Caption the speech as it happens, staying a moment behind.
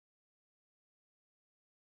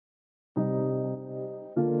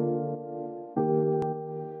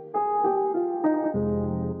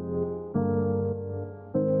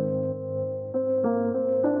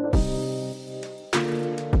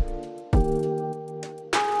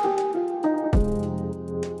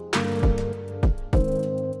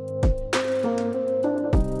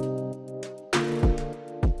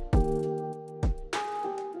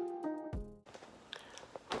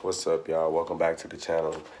What's up, y'all? Welcome back to the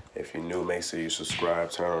channel. If you're new, make sure you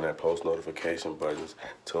subscribe, turn on that post notification buttons,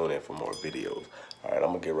 tune in for more videos. All right, I'm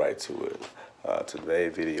gonna get right to it.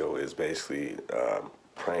 Today's video is basically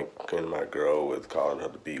pranking my girl with calling her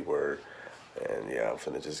the B word. And yeah, I'm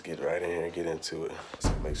finna just get right in here and get into it.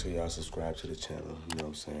 So make sure y'all subscribe to the channel, you know what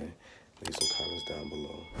I'm saying? Leave some comments down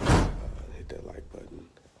below. Hit that like button.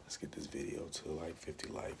 Let's get this video to like 50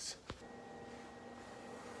 likes.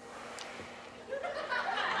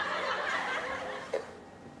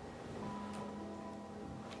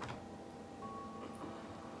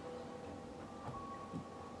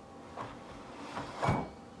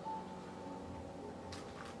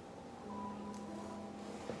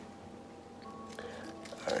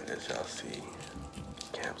 Alright, as y'all see,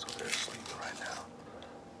 Cam's over there sleeping right now.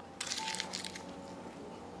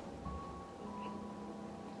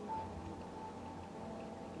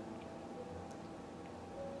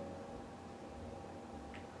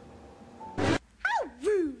 How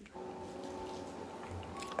rude!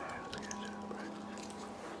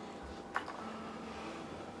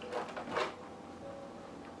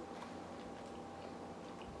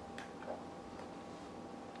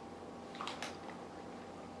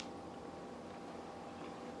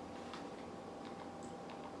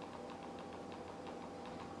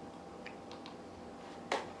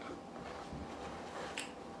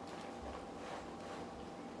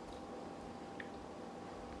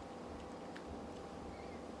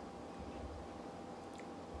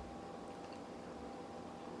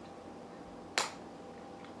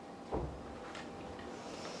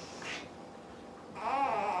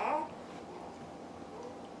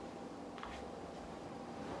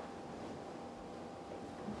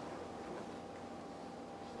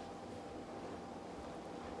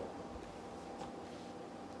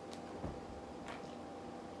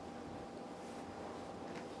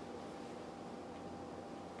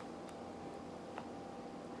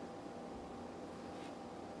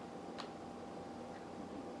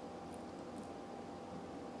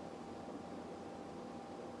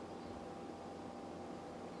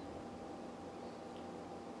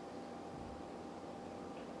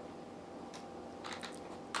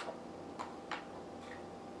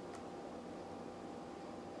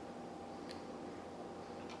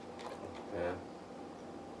 Yeah.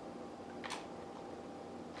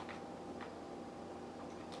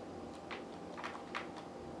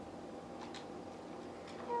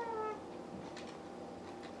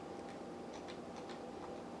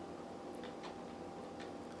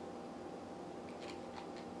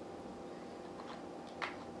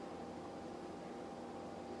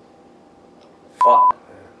 Fuck.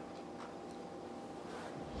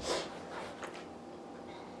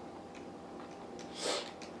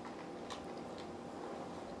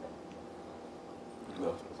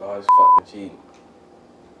 It's always fucking cheating.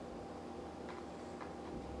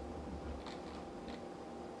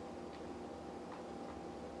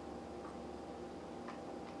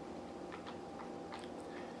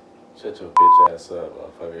 Shut your bitch ass up,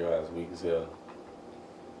 motherfucker. Your ass weak as hell.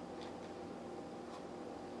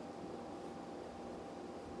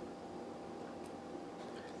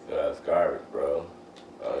 Your ass garbage, bro.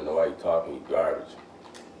 I don't know why you talking, you garbage.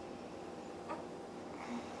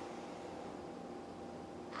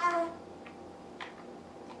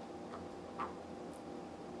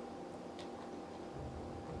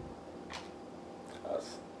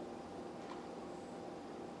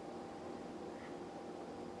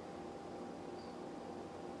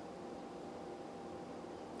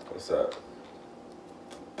 What's up?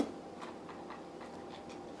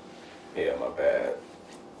 Yeah, my bad.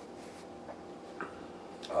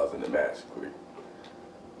 I was in the match quick.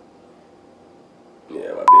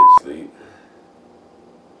 Yeah, my bitch sleep.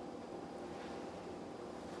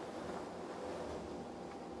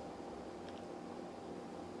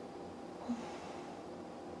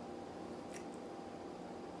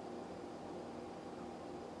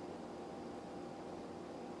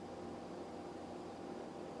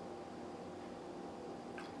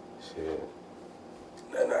 Shit.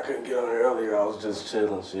 And I couldn't get on her earlier. I was just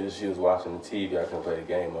chilling. Shit. She was watching the TV. I couldn't play the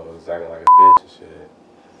game. I was acting like a bitch and shit.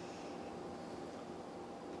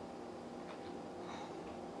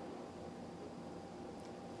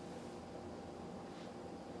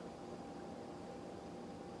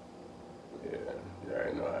 Yeah, you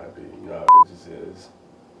already know how it be. You know how bitches is.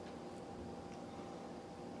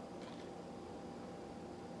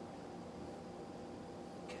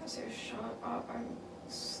 Cassie, shut up. I'm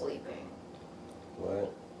sleeping.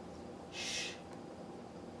 What? Shh.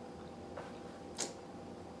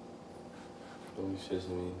 Don't be shitting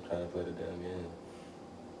me trying to play the damn game.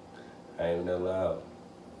 I ain't even that loud.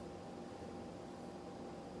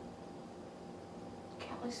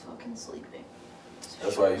 Callie's fucking sleeping.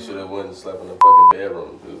 That's why you should have went and slept in the fucking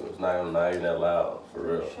bedroom, dude. It's not even that loud, for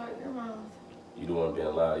real. Shut your mouth. You the one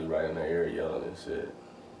being loud. You right in the ear yelling and shit.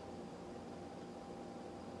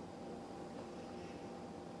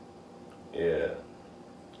 Yeah.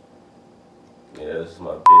 Yeah, this is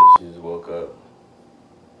my bitch. She just woke up.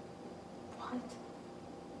 What?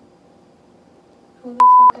 Who the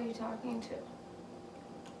fuck are you talking to?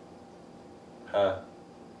 Huh?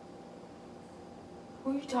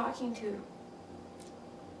 Who are you talking to?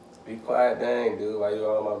 Be quiet, dang, dude. Why you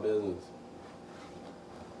all in my business?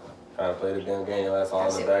 Trying to play the damn game. That's all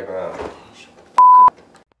in the background. Shut the fuck up.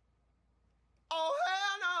 Oh,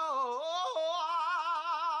 hell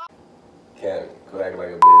no! Can't quit acting like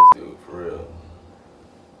a bitch, dude. For real.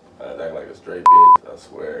 I act like a straight bitch, I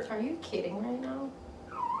swear. Are you kidding right now?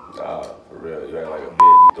 Nah, for real. You act like a bitch.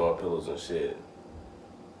 You throwing pillows and shit.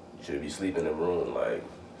 You should be sleeping in the room. Like,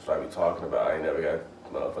 that's what I be talking about. I ain't never got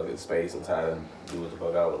motherfucking space and time to do what the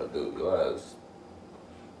fuck I want to do. Your ass.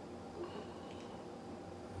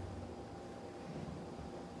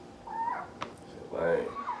 Shit lame.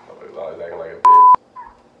 Motherfuckers always acting like a bitch.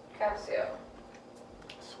 Casio.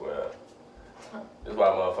 I swear. This is why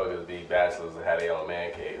motherfuckers be bachelors and have their own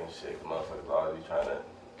man cave and shit. Motherfuckers always be trying to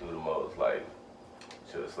do the most. Like,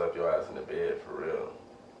 should have slept your ass in the bed for real.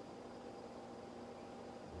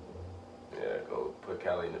 Yeah, go put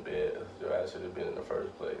Cali in the bed. Your ass should have been in the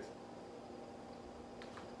first place.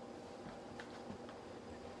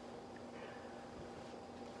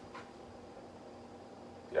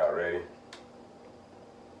 Y'all ready?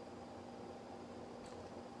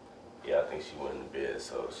 Yeah, I think she went in the bed,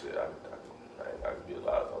 so shit, I can be as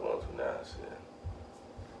loud as I want to now, shit.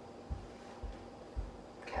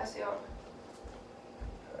 Casio.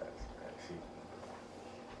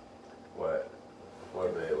 What?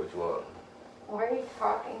 What, babe? What you want? Why are you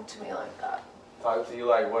talking to me like that? Talk to you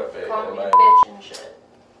like what, babe? Call me a bitch and shit.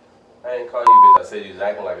 I ain't call you bitch. I said you was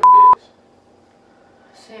acting like a bitch.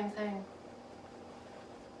 Same thing.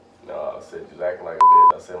 No, I said you was acting like a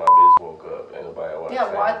bitch. I said my bitch woke up. Ain't nobody want to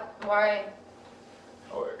Yeah, say why?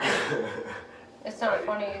 Oh, It's not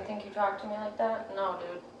funny. You think you talk to me like that? No,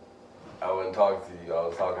 dude. I wasn't talking to you. I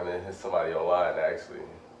was talking to somebody online, actually.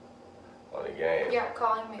 On the game. Yeah,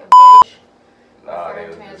 calling me a bitch. Nah, they Referring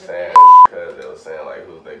was to me just as a saying, bitch. because they was saying, like,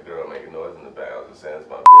 who's that girl making noise in the back? I was just saying it's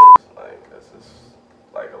my bitch. Like, that's just,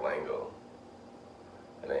 like, a lingo.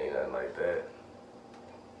 It ain't nothing like that. It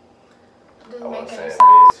I doesn't wasn't make any saying sense.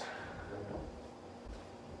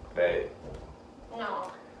 bitch. Babe.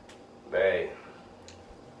 No. Babe.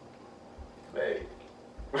 Babe.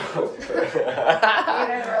 You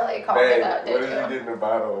didn't really call me Babe, that, did what you? did you get in the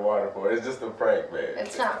bottle of water for? It's just a prank, babe.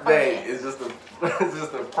 It's not funny. Babe, it's just a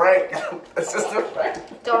prank. It's just a prank.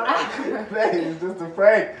 Don't ever. Babe, it's just a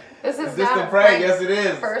prank. This is It's not just a a prank. prank. Yes, it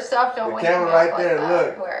is. First off, don't The wake me camera up right like there, that.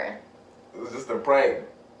 look. Where? It was just a prank.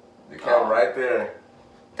 The camera right there.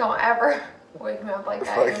 Don't ever wake me up like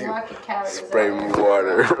that. Fuck You're you. knocking calories Spray out me of your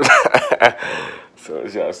water. mouth. So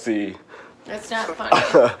as y'all see. It's not funny.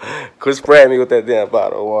 Quit spraying me with that damn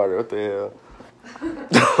bottle of water. What the hell?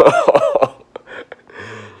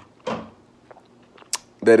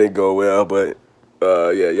 That didn't go well, but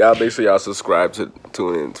yeah, y'all make sure y'all subscribe to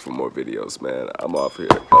tune in for more videos, man. I'm off here.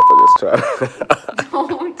 I'm just trying.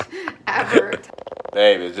 Don't ever.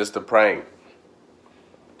 Dave, it's just a prank.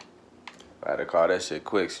 I had to call that shit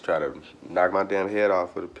quick. She tried to knock my damn head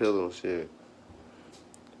off with a pillow and shit.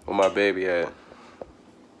 Where my baby at?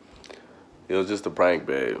 It was just a prank,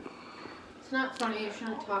 babe. It's not funny. You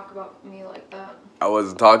shouldn't talk about me like that. I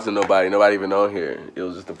wasn't talking to nobody. Nobody even on here. It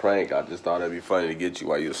was just a prank. I just thought it'd be funny to get you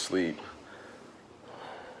while you asleep.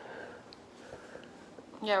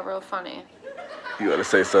 Yeah, real funny. You want to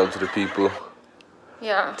say something to the people?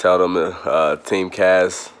 Yeah. Tell them Team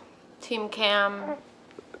Cass Team Cam.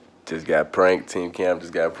 just got pranked. Team Cam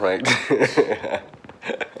just got pranked.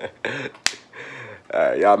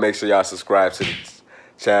 Alright, y'all make sure y'all subscribe to the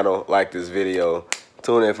channel, like this video,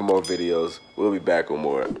 tune in for more videos. We'll be back with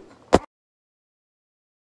more.